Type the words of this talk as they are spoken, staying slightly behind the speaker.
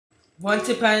Once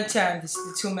upon a time, this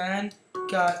little man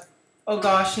got. Oh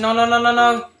gosh,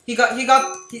 no. He got.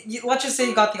 Let's just say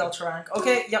he got the ultra rank.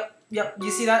 Okay, yep.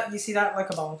 You see that? You see that? Like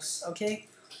a boss. Okay,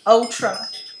 ultra.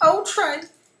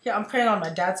 Yeah, I'm playing on my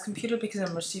dad's computer because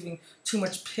I'm receiving too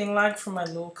much ping lag from my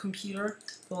little computer,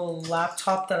 the little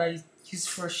laptop that I use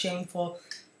for a shameful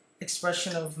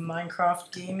expression of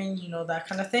Minecraft gaming, you know, that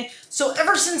kind of thing. So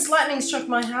ever since lightning struck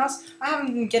my house, I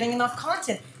haven't been getting enough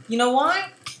content. You know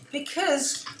why?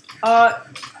 Because,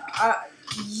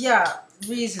 yeah,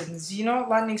 reasons. You know,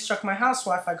 lightning struck my house,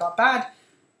 Wi-Fi got bad.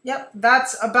 Yep,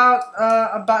 that's about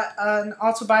an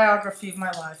autobiography of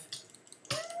my life.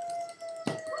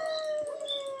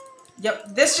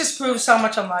 Yep, this just proves how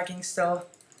much I'm lagging still.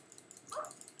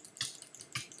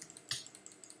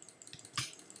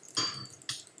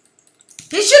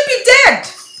 He should be dead!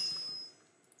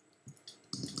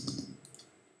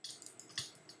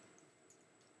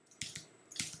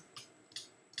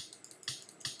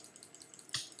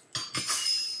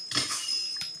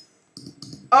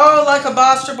 Oh, like a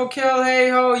boss triple kill, hey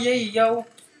ho, yeah yo.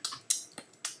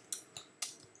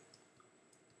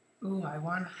 Ooh, I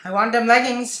want them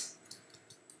leggings.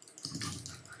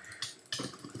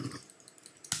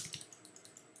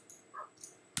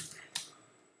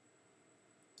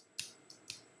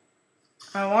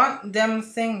 I want them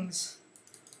things.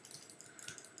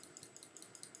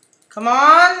 Come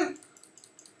on!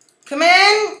 Come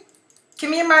in!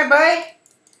 Come here, my boy.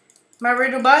 My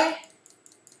little boy.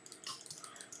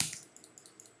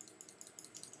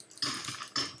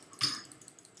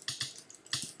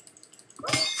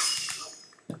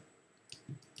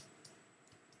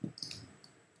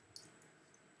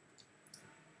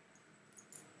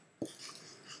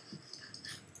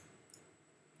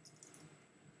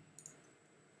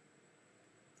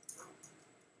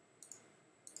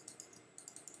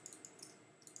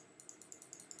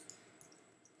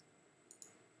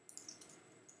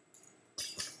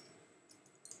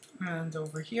 And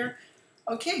over here.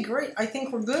 Okay, great. I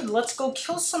think we're good. Let's go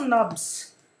kill some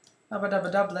nubs. Nubba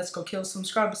dubba dub. Let's go kill some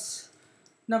scrubs.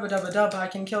 Nubba dubba dub. I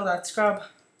can kill that scrub.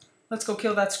 Let's go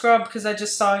kill that scrub because I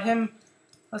just saw him.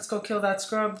 Let's go kill that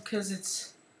scrub because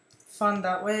it's fun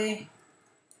that way.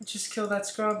 Let's just kill that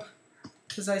scrub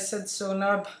because I said so.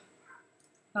 Nub.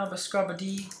 Nubba scrub a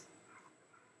D.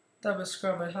 Dubba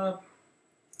scrub a hub.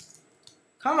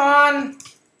 Come on!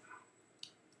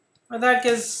 Or that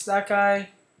gives that guy.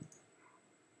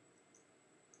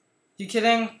 You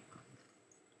kidding?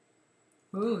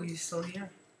 Ooh, he's still here.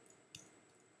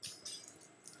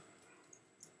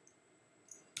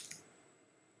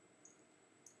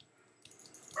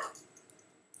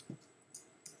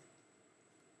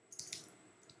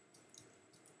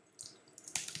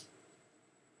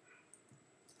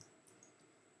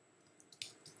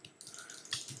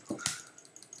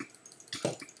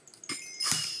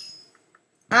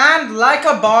 And like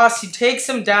a boss, he takes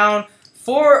him down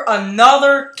for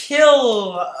another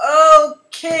kill.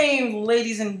 Okay,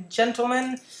 ladies and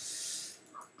gentlemen.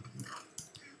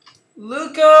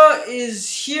 Luca is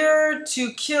here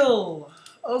to kill.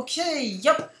 Okay,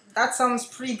 yep, that sounds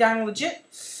pretty dang legit.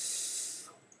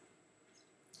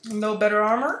 No better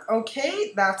armor.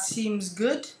 Okay, that seems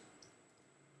good.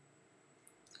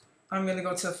 I'm gonna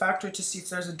go to the factory to see if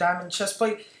there's a diamond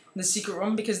chestplate in the secret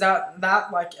room because that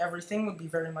like everything would be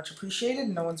very much appreciated.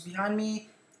 No one's behind me.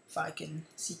 If I can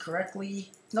see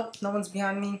correctly. Nope, no one's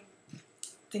behind me. I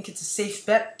think it's a safe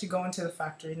bet to go into the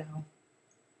factory now.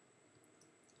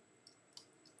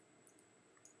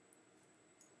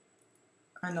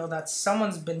 I know that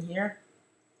someone's been here.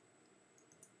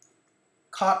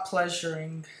 Caught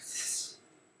pleasuring.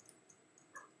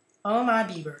 Oh my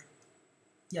beaver.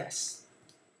 Yes.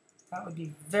 That would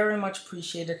be very much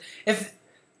appreciated. If,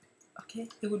 okay,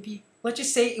 it would be, let's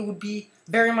just say it would be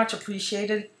very much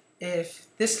appreciated if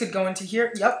this could go into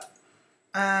here. Yep.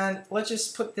 And let's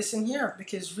just put this in here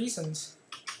because reasons.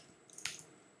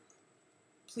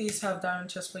 Please have diamond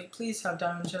chestplate. Please have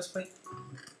diamond chestplate.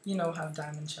 You know have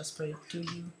diamond chestplate, do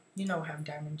you? You know have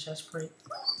diamond chestplate.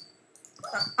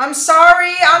 I'm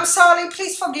sorry. I'm sorry.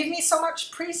 Please forgive me so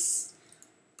much. Please.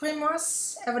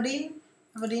 Primos. Evadine.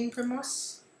 Evadine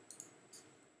Primos.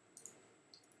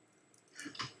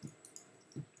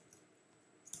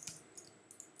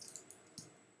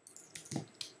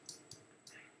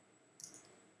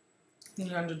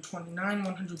 $329,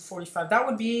 145. That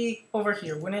would be over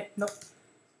here, wouldn't it? Nope.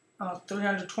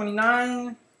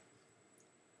 329.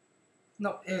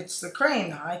 No, it's the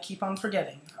crane. I keep on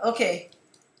forgetting. Okay.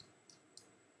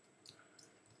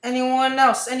 Anyone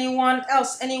else? Anyone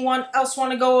else? Anyone else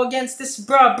want to go against this?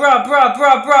 Bruh.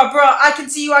 I can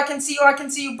see you. I can see you,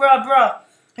 bruh.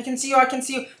 I can see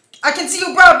you. I can see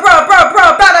you, bro.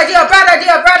 Bad idea,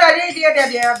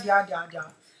 yeah.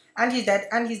 And he's dead,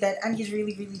 and he's dead, and he's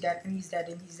really, really dead, and he's dead,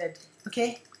 and he's dead.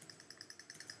 Okay?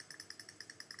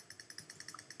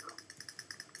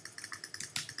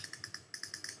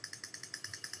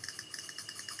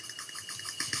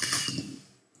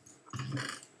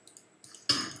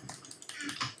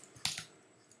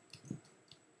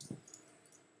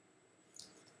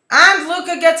 And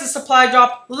Luca gets a supply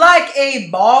drop like a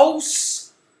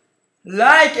boss.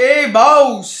 Like a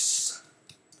boss.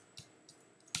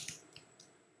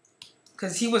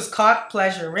 Because he was caught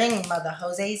pleasuring, Mother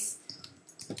Jose's.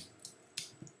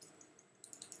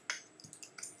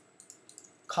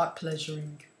 Caught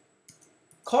pleasuring.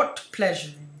 Caught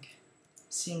pleasuring.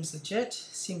 Seems legit.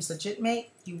 Seems legit,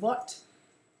 mate. You what?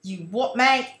 You what,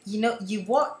 mate? You know, you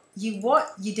what? You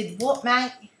what? You did what,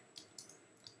 mate?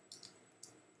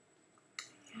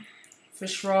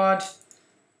 Fish rod.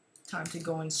 Time to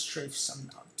go and strafe some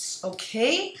nubs.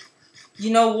 Okay.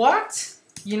 You know what?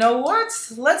 You know what?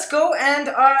 Let's go and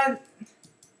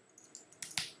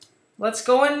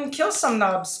kill some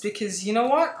nubs because you know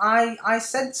what? I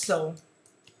said so.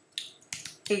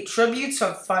 8 tributes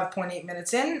of 5.8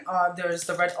 minutes in. There's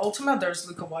the Red Ultima, there's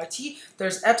Luca YT,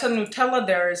 there's Etta Nutella,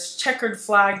 there's Checkered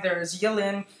Flag, there's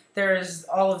Yilin, there's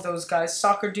all of those guys.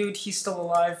 Soccer Dude, he's still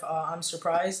alive. I'm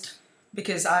surprised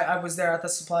because I was there at the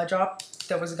supply drop.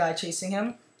 There was a guy chasing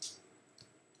him.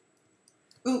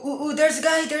 Ooh, there's a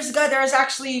guy, there's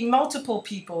actually multiple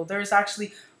people. There's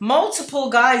actually multiple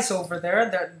guys over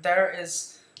there. There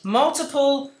is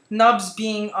multiple nubs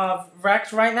being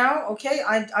wrecked right now. Okay,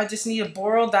 I just need to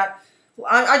borrow that.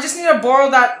 I just need to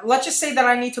borrow that. Let's just say that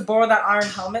I need to borrow that iron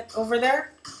helmet over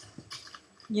there.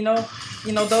 You know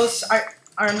those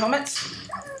iron helmets.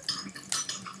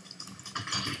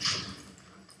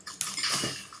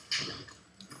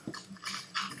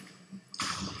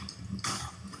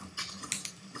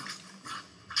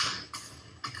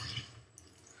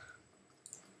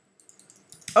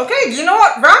 Okay, you know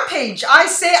what? Rampage.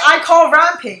 I call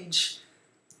Rampage.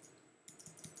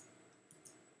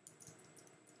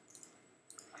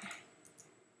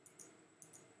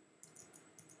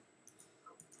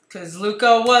 Cause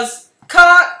Luca was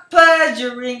caught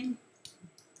pleasuring.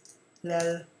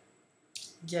 Lel.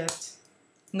 Get.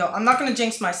 No, I'm not gonna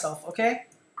jinx myself, okay?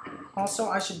 Also,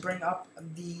 I should bring up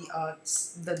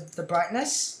the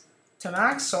brightness to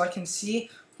max so I can see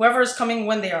whoever is coming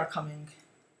when they are coming.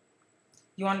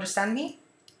 You understand me?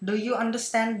 Do you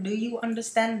understand? Do you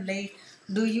understand, Lay?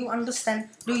 Do you understand?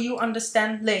 Do you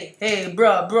understand, Lay? Hey,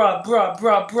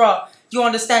 bruh. You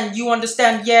understand? You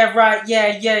understand? Yeah, right.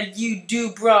 Yeah, you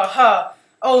do, bruh. Huh?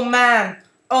 Oh man,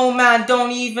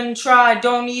 don't even try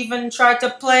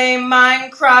to play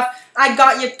Minecraft. I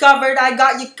got you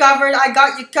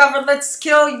covered. Let's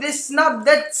kill this nub.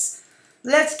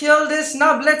 Let's kill this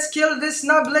nub. Let's kill this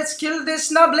nub. Let's kill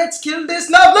this nub. Let's kill this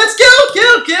nub. Let's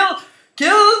kill.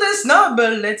 Kill this nub.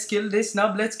 Let's kill this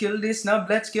nub. Let's kill this nub.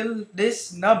 Let's kill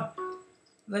this nub.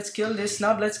 Let's kill this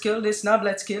nub. Let's kill this nub.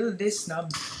 Let's kill this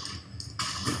nub.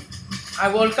 I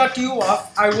will cut you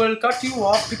off. I will cut you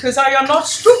off because I am not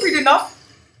stupid enough.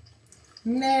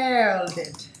 Nailed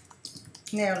it.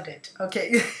 Nailed it.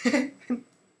 Okay. Okay,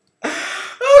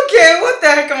 what the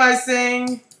heck am I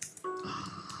saying?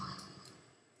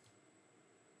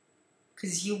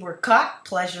 Because you were caught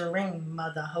pleasuring,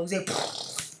 Mother Jose.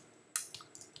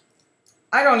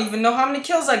 I don't even know how many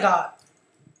kills I got.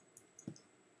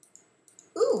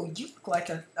 Ooh, you look like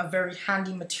a very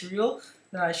handy material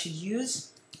that I should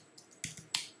use.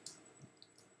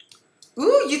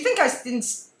 Ooh, you think I didn't...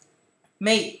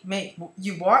 Mate,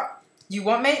 you what? You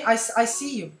what, mate? I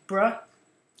see you, bruh.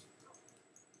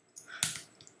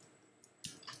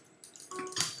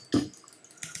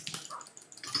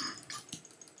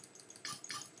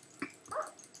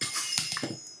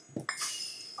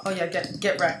 Oh yeah,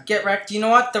 get wrecked. Get wrecked. You know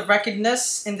what? The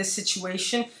wreckedness in this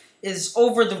situation is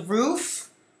over the roof.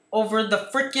 Over the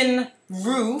freaking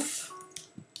roof.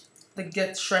 The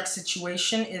get Shrek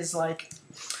situation is like...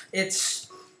 It's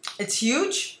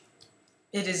huge.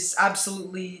 It is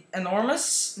absolutely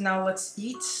enormous. Now let's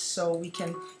eat so we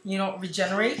can, you know,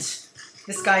 regenerate.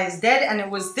 This guy is dead, and it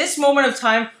was this moment of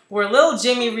time where little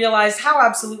Jimmy realized how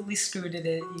absolutely screwed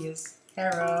he is.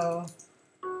 Hello.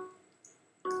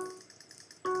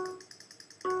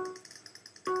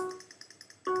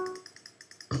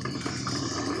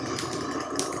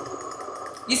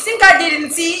 You think I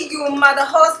didn't see you, Mother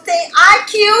Jose? I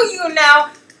kill you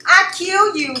now. I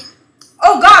kill you.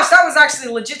 Oh gosh, that was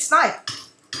actually a legit snipe.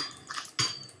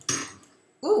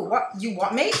 Ooh, what? You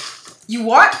what, mate? You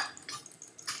what?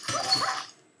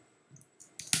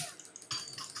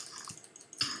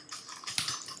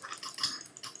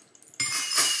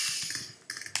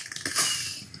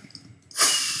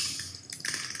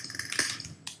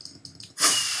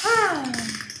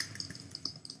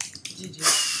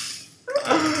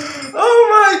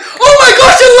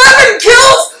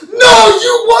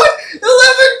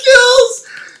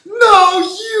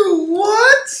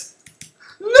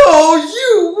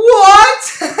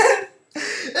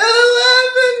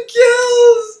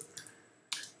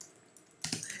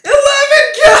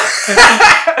 Oh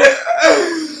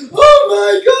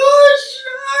my gosh!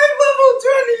 I'm level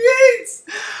 28!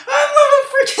 I'm level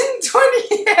freaking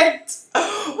 28!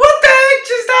 What the heck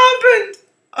just happened?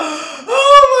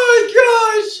 Oh my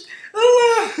gosh!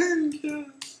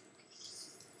 11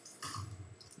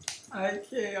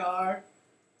 IKR.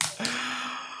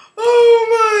 Oh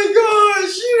my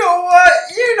gosh! You know what?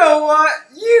 You know what?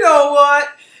 You know what?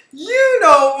 You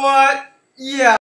know what? Yeah.